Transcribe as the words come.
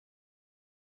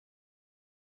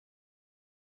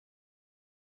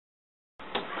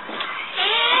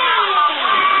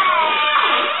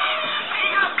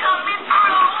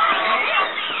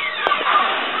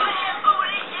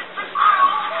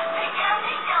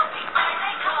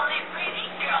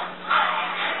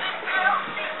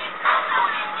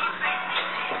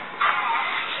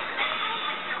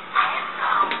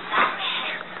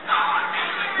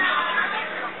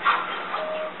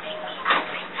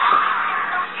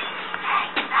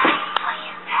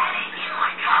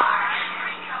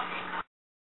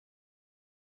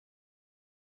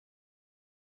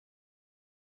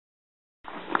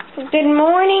Good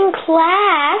morning,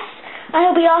 class. I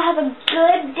hope you all have a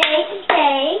good day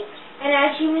today. And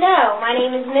as you know, my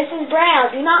name is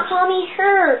Ms.Brown. Do not call me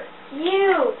her,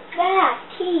 you, that,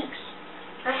 teach.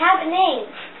 I have a name.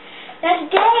 Now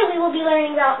today we will be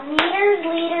learning about meters,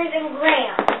 liters, and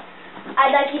grams.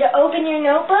 I'd like you to open your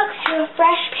notebooks to a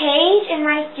fresh page and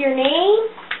write your name,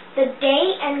 the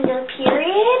date, and your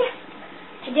period.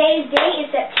 Today's date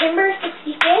is September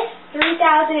 65th,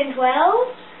 2012.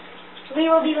 We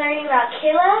will be learning about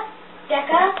kilo,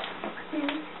 deca,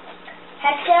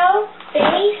 hecto,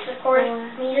 base, of course,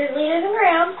 meters, liters, and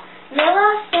grams,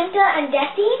 milli, centa, and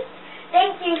deci.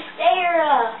 Thank you,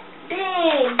 Sarah,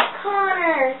 Ben,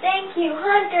 Connor, thank you,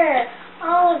 Hunter,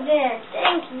 all of them,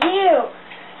 thank you.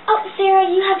 Oh, Sarah,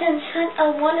 you have done such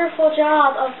a wonderful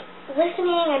job of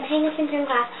listening and paying attention in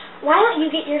class. Why don't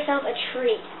you get yourself a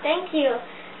treat? Thank you.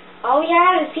 All we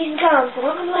have is peace and gum, so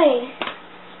don't complain.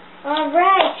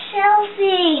 Alright,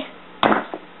 Chelsie,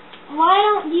 why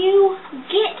don't you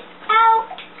get out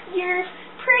your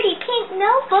pretty pink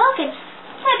notebook and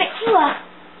flip it to a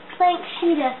blank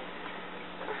sheet of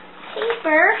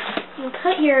paper and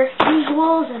put your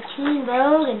usuals of Teen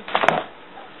Vogue and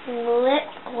lip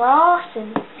gloss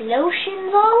and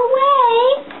lotions all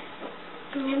away.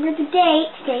 Remember the date.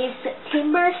 Today is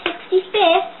September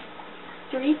 65th,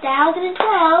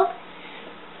 2012.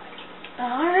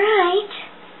 Alright.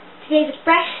 Today's a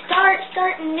fresh start,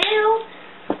 starting new.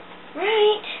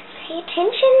 Right. Pay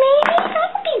attention, maybe?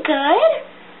 That would be good.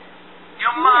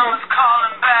 Your mama's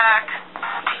calling back.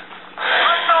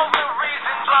 I know the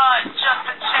reason, but just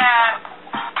a chat.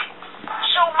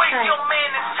 Show wait your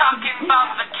man is talking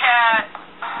about the cat.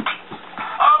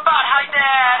 Or about how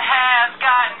dad has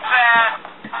gotten fat.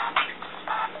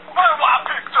 Where I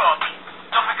picked up?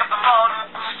 Don't pick up the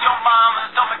phone. Your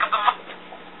mama's don't pick up the phone.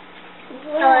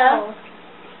 Hello?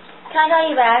 Can I call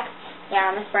you back?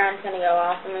 Yeah, Ms. Brown's gonna go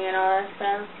off on me and all that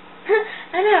stuff.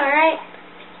 I know, right?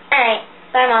 Alright,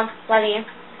 bye Mom. Love you.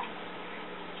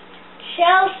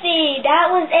 Chelsie,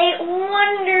 that was a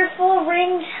wonderful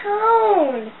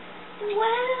ringtone.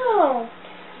 Wow.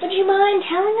 Would you mind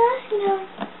telling us,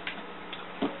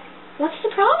 what's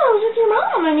the problems with your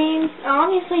mom? I mean,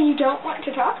 obviously you don't want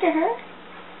to talk to her.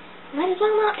 Might as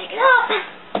well not make it up.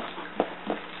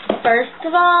 First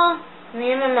of all, me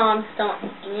and my mom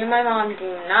do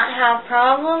not have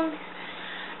problems.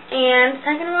 And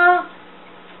second of all,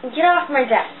 get off my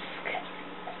desk.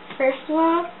 First of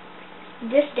all,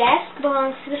 this desk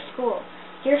belongs to the school.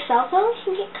 Your cell phone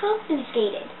can get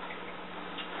confiscated.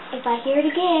 If I hear it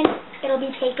again, it'll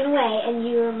be taken away, and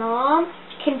your mom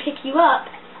can pick you up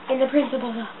in the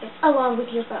principal's office along with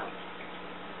your phone.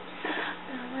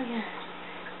 Oh my God.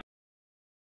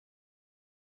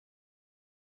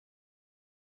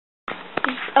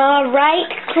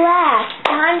 Alright, class.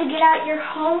 Time to get out your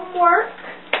homework.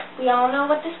 We all know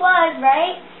what this was,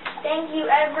 right? Thank you,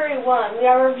 everyone. We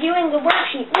are reviewing the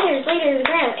worksheet, meters, liters, and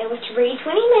grams. It was to read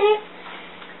 20 minutes,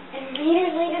 and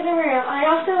meters, liters, and grams. I'd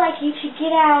also like you to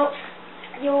get out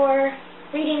your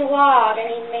reading log. I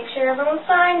need to make sure everyone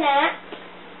signed that.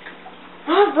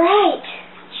 Alright,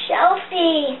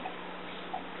 Chelsie.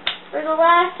 For the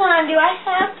last time, do I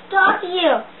have to talk to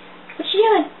you? What you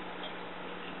doing?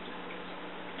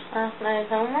 Last night's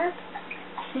homework?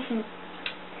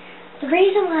 The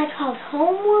reason why it's called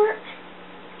homework,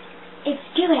 it's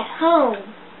due at home.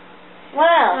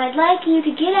 Well, I'd like you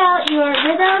to get out your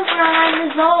rhythm time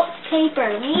results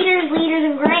paper, meters, liters,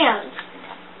 and grams.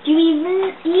 Do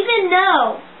you even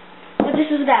know what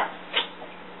this is about?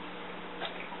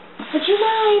 Would you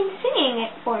mind singing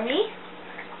it for me?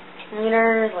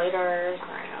 meters, liters,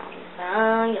 grams.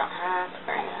 No, you don't have to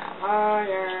bring out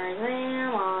larger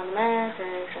gram on the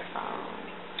message or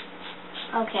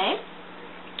phone. Okay.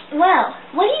 Well,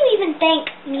 what do you even think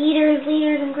meters,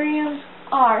 liters, and grams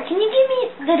are? Can you give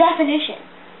me the definition?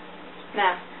 No.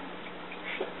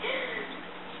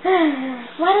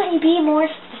 Why don't you be more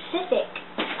specific?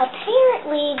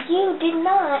 Apparently, you did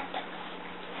not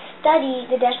study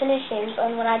the definitions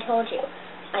on what I told you.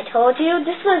 I told you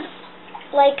this was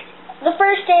like the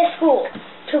first day of school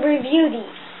to review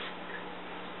these.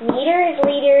 Meters,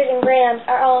 liters, and grams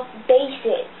are all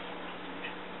bases.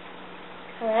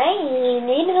 Alright, you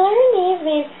need to learn these. I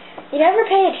mean, if you never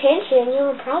pay attention,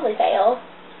 you'll probably fail.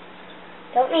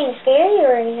 Don't mean to scare you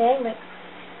or anything, but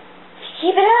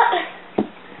keep it up.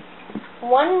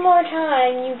 One more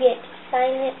time, you get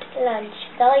silent lunch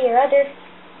with all your other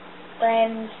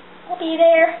friends. I'll be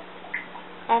there.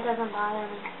 That doesn't bother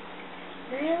me.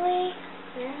 Really?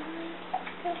 Really?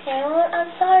 Okay, well, I'm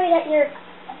sorry that your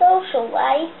social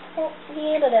life won't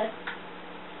be able to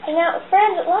hang out with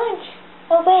friends at lunch.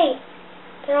 Oh, wait.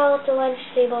 They're all at the lunch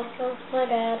table, so my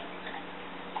bad.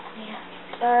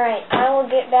 Yeah. Alright, I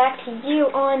will get back to you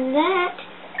on that.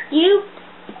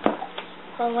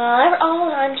 While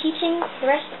I'm teaching the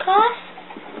rest of the class,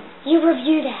 you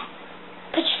review that.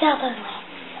 Put your cell phone away.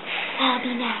 That'll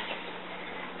be nice.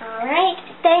 Alright,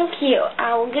 thank you.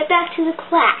 I will get back to the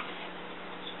class.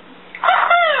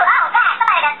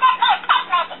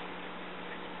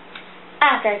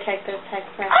 After I check those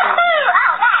text messages.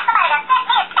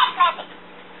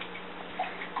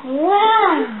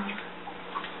 Wow.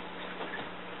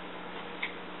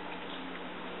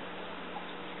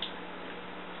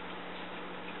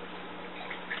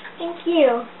 Thank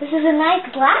you. This is a nice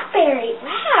BlackBerry.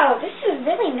 Wow, this is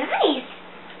really nice.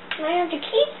 I have to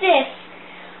keep this.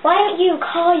 Why don't you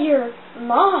call your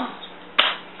mom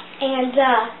and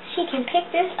she can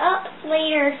pick this up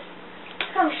later.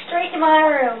 Come straight to my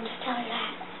room. Just tell her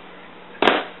that.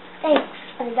 Thanks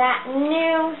for that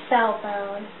new cell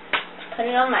phone. Put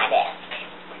it on my desk.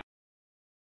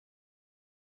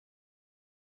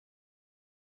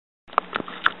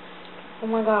 Oh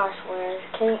my gosh, where's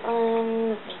Kaitlyn?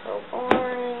 This is so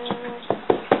boring.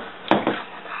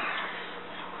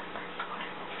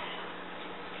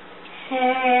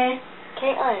 Hey.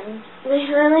 Kaitlyn. They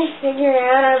finally figured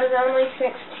out I was only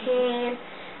 16.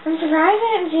 I'm surprised I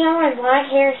didn't see all my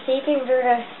black hair seeping through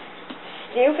this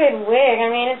stupid wig. I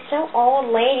mean, it's so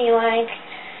old lady-like.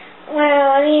 Well,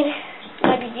 I mean,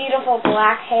 my beautiful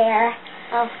black hair.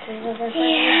 Oh, excuse me.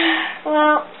 Yeah.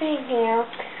 Well, thank you.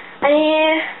 I mean,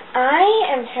 I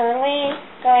am totally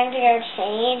going to go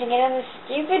change and get in this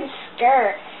stupid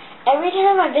skirt. Every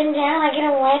time I bend down, I get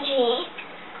a wedgie.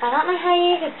 I don't know how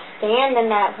you could stand in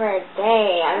that for a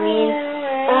day. I mean,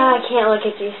 I can't look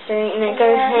at you straight and it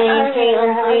goes, hey,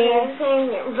 Kaitlyn,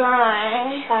 please.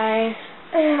 Bye. Bye.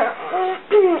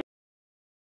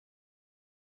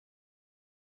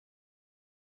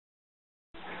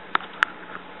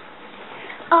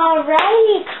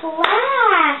 Alrighty,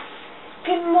 class.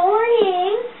 Good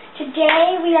morning.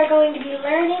 Today we are going to be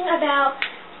learning about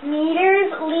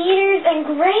meters, liters, and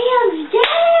grams.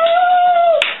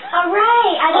 Yay!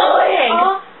 Alright, I don't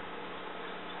know.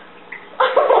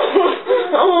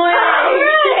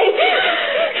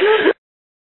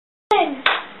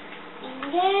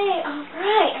 Yay,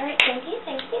 alright, thank you.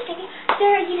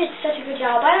 Sarah, you did such a good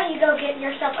job. Why don't you go get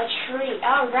yourself a treat?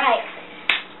 Alright.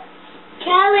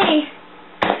 Kelly.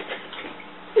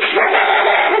 I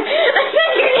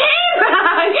said your name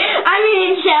wrong. I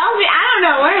mean, Chelsie, I don't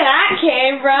know where that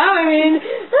came from. I mean,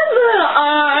 that's a little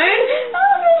odd.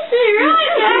 Oh, let's see, really?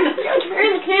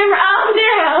 Turn the camera off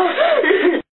now.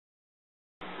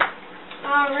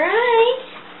 Alright,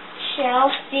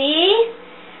 Chelsie.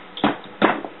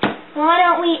 Why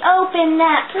don't we open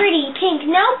that pretty pink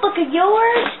notebook of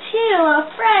yours to a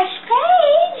fresh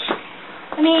page?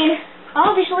 I mean,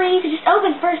 obviously you could just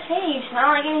open the first page. It's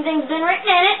not like anything's been written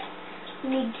in it. You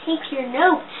need to take your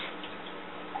notes.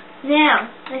 Now,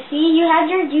 I see you have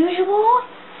your usual.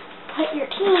 Put your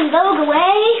team vogue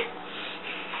away.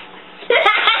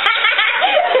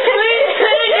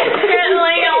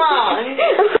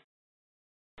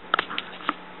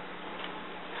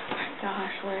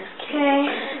 Gosh, where's Okay.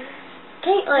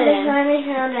 Kaitlyn? They finally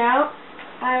found out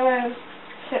I was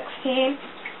 16.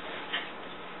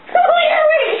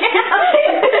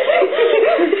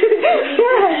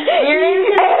 Your name's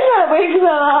Emma. Wake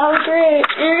up.